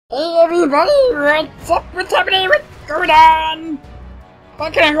Hey everybody, what's up? What's happening? What's going on?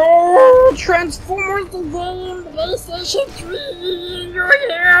 Fucking whole Transformers the game, PlayStation 3, you're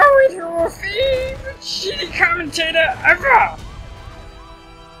here with your favorite shitty commentator ever!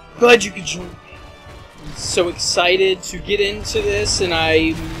 Glad you could join me. I'm so excited to get into this, and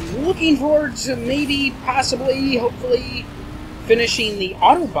I'm looking forward to maybe, possibly, hopefully, finishing the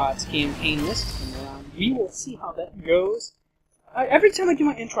Autobots campaign this time around. We will see how that goes. Every time I do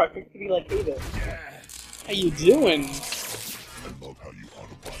my intro, I forget to be like, hey there. How you doing? I love how you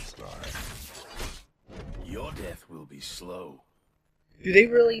Autobots die. Your death will be slow. Do they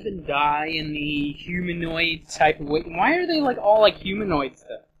really even die in the humanoid type of way? Why are they like all like humanoids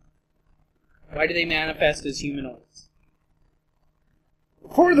though? Why do they manifest as humanoids?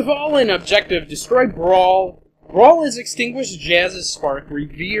 For the Fallen, objective, destroy Brawl. Brawl is extinguished Jazz's spark.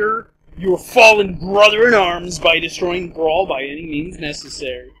 Revere your fallen brother in arms by destroying Brawl by any means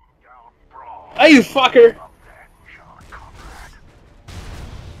necessary. Hey, you fucker!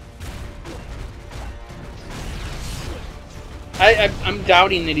 I'm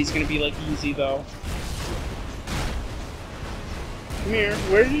doubting that he's gonna be like easy though. Come here.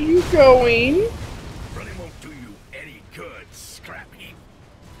 Where are you going? Running won't do you any good, Scrappy.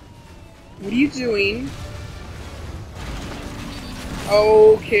 What are you doing?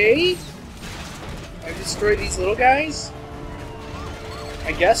 Okay. I destroyed these little guys?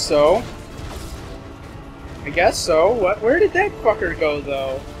 I guess so. I guess so. What? Where did that fucker go,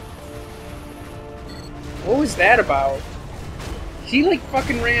 though? What was that about? He, like,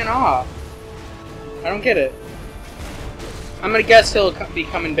 fucking ran off. I don't get it. I'm gonna guess he'll be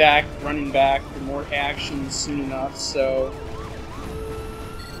coming back, running back for more action soon enough, so...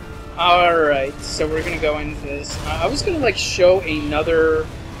 Alright, so we're gonna go into this. I was gonna, like, show another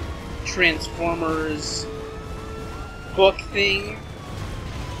Transformers book thing.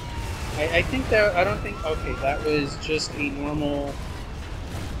 I think that... I don't think... Okay, that was just a normal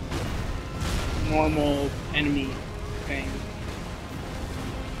enemy thing.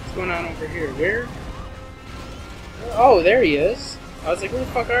 What's going on over here? Where? Oh, there he is. I was like, where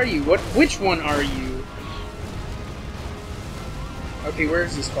the fuck are you? Which one are you? Okay,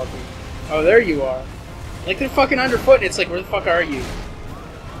 where's this fucker? Oh, there you are. Like, they're fucking underfoot, and it's like, where the fuck are you?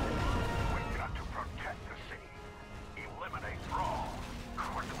 We've got to protect the city. Eliminate Brawl.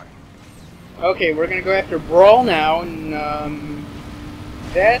 Quickly. Okay, we're gonna go after Brawl now, and,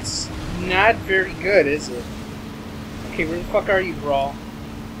 that's not very good, is it? Okay, where the fuck are you, Brawl?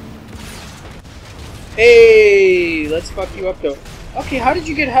 Hey, let's fuck you up, though. Okay, how did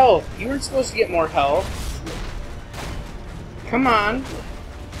you get health? You weren't supposed to get more health. Come on.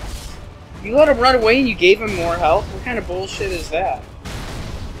 You let him run away and you gave him more health? What kind of bullshit is that?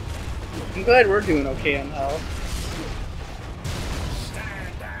 I'm glad we're doing okay on health.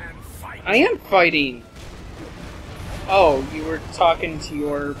 Stand and fight. I am fighting! Oh, you were talking to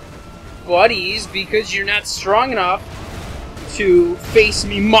your buddies because you're not strong enough to face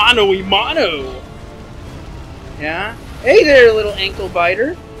me mano-y-mano! Yeah? Hey there, little ankle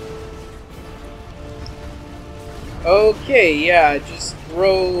biter! Okay, yeah, just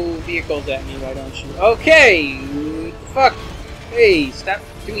throw vehicles at me, why don't you? Okay! Fuck! Hey, stop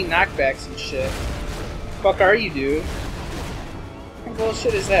doing knockbacks and shit. Fuck are you, dude? What kind of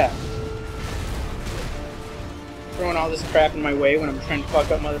bullshit is that? Throwing all this crap in my way when I'm trying to fuck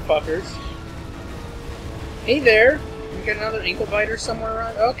up motherfuckers. Hey there! You got another ankle biter somewhere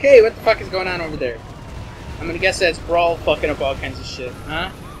around? Okay, what the fuck is going on over there? I'm gonna guess that's Brawl fucking up all kinds of shit, huh?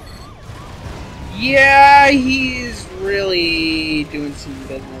 Yeah, he's really doing some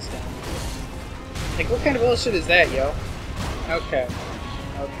business down there. Like, what kind of bullshit is that, yo? Okay.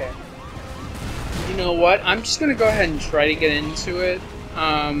 Okay. You know what? I'm just gonna go ahead and try to get into it.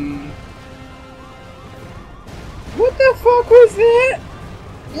 What the fuck was that?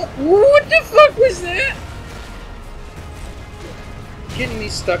 What the fuck was that? Getting me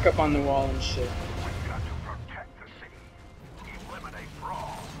stuck up on the wall and shit. We've got to protect the city. Eliminate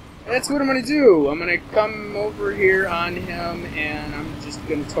Brawl. That's what I'm gonna do. I'm gonna come over here on him, and I'm just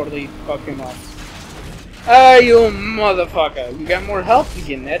gonna totally fuck him up. Ah, you motherfucker. You got more health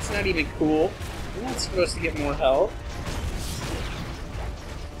again. That's not even cool. You're not supposed to get more health.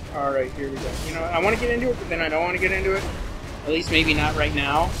 Alright, here we go. You know, I want to get into it, but then I don't want to get into it. At least maybe not right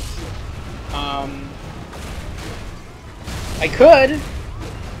now. I could.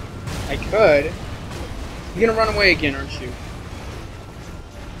 You're gonna run away again, aren't you?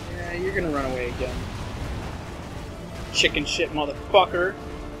 Yeah, you're gonna run away again. Chicken shit motherfucker.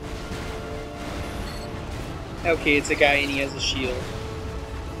 Okay, it's a guy and he has a shield.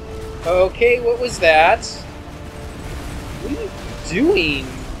 Okay, what was that? What are you doing?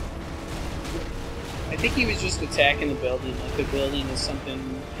 I think he was just attacking the building. Like, the building is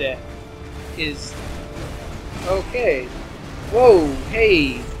something that is... Okay. Whoa,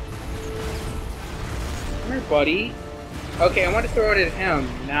 hey. Come here, buddy. Okay, I want to throw it at him,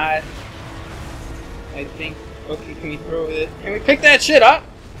 not... I think... Okay, can we throw it... Can we pick that shit up?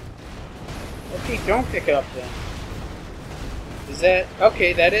 Okay, don't pick it up then. Is that...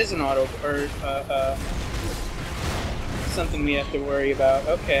 Okay, that is an auto... Or, something we have to worry about.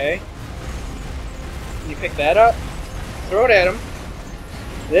 Okay. Can you pick that up? Throw it at him.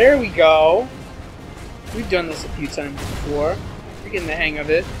 There we go. We've done this a few times before. We're getting the hang of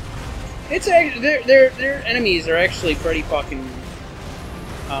it. It's actually... Their enemies are actually pretty fucking...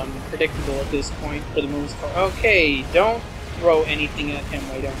 predictable at this point, for the most part. Okay, don't throw anything at him,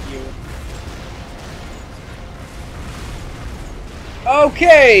 why don't you?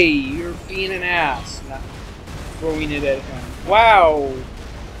 Okay, you're being an ass, not throwing it at him. Wow.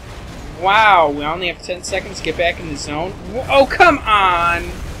 Wow, we only have 10 seconds to get back in the zone. Oh, come on!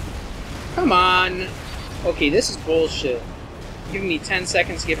 Come on! Okay, this is bullshit. Giving me 10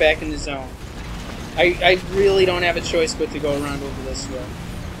 seconds to get back in the zone. I really don't have a choice but to go around over this way.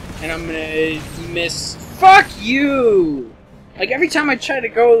 And I'm gonna miss... Fuck you! Like, every time I tried to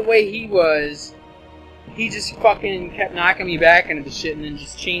go the way he was, he just fucking kept knocking me back into the shit and then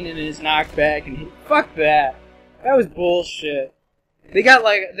just chaining his knockback and... Fuck that. That was bullshit. They got,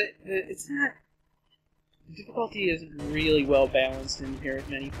 like... it's not... The difficulty isn't really well balanced in here at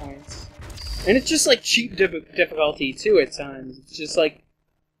many points. And it's just, like, cheap difficulty, too, at times. It's just, like...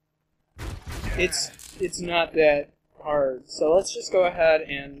 It's not that hard. So let's just go ahead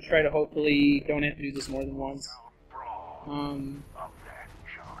and try to hopefully don't have to do this more than once.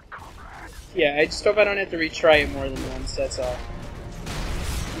 Yeah, I just hope I don't have to retry it more than once, that's all.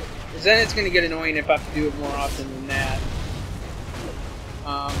 Because then it's going to get annoying if I have to do it more often than that.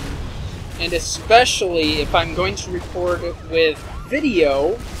 And especially if I'm going to record it with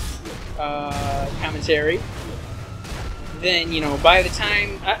video commentary, then, you know, by the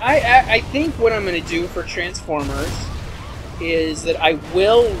time... I think what I'm going to do for Transformers is that I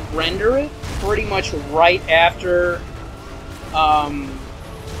will render it pretty much right after...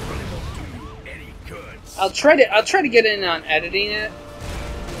 I'll try to get in on editing it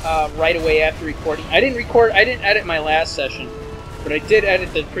right away after recording. I didn't edit my last session, but I did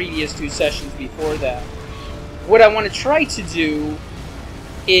edit the previous 2 sessions before that. What I want to try to do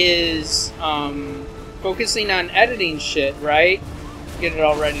is focusing on editing shit, right? Get it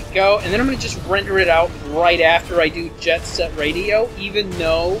all ready to go, and then I'm going to just render it out right after I do Jet Set Radio, even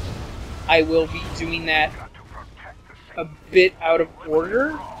though I will be doing that a bit out of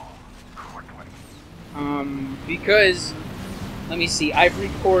order. Because, let me see, I've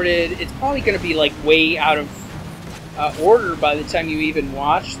recorded, it's probably going to be like way out of order by the time you even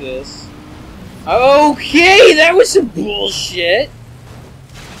watch this. Okay, that was some bullshit!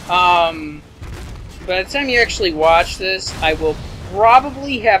 By the time you actually watch this, I will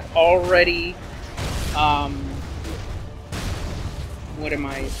probably have already, what am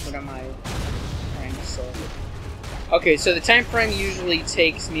I trying to say? Okay, so the time frame usually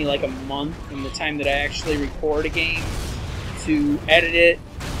takes me like a month from the time that I actually record a game to edit it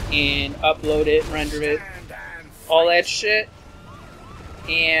and upload it, render it, all that shit.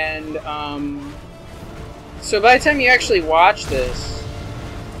 And, so by the time you actually watch this,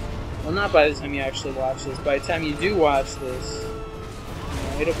 well, not by the time you actually watch this, by the time you do watch this, you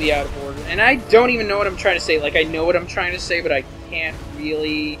know, it'll be out of order. And I don't even know what I'm trying to say. Like, I know what I'm trying to say, but I can't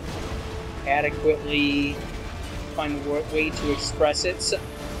really adequately find a way to express it. So,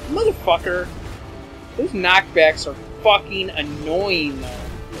 motherfucker, those knockbacks are fucking annoying, though.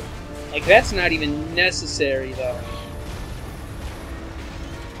 Like, that's not even necessary, though.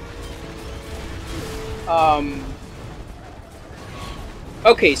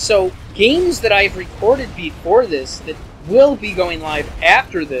 Okay, so games that I've recorded before this that will be going live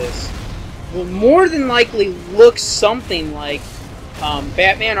after this will more than likely look something like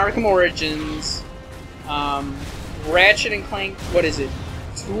Batman Arkham Origins, Ratchet and Clank, what is it?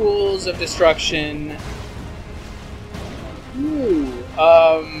 Tools of Destruction. Ooh,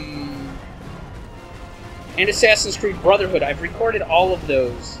 and Assassin's Creed Brotherhood. I've recorded all of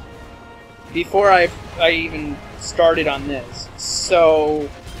those before I even started on this. So,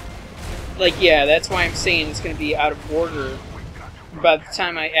 like, yeah, that's why I'm saying it's going to be out of order by the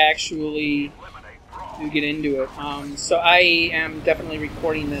time I actually do get into it. So I am definitely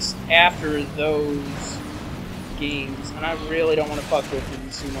recording this after those games, and I really don't want to fuck with him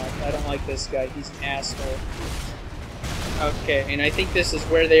too much. I don't like this guy. He's an asshole. Okay, and I think this is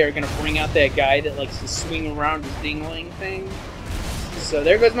where they are going to bring out that guy that likes to swing around his dingling thing. so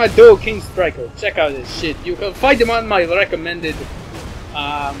there goes my duo King Striker. Check out this shit. You can find him on my recommended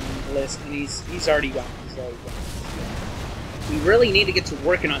list, and he's already gone. He's already gone. We really need to get to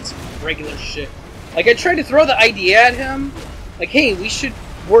working on some regular shit. Like, I tried to throw the idea at him, like, hey, we should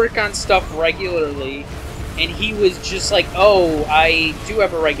work on stuff regularly, and he was just like, oh, I do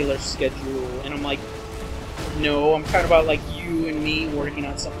have a regular schedule, and I'm like, no, I'm talking about, like, you and me working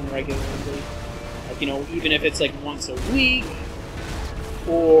on something regularly. Like, you know, even if it's, like, once a week,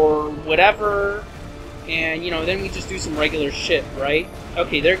 or whatever, and, you know, then we just do some regular shit, right?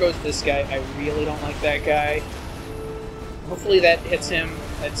 Okay, there goes this guy. I really don't like that guy. Hopefully that hits him,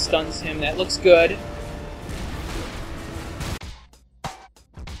 that stuns him, that looks good.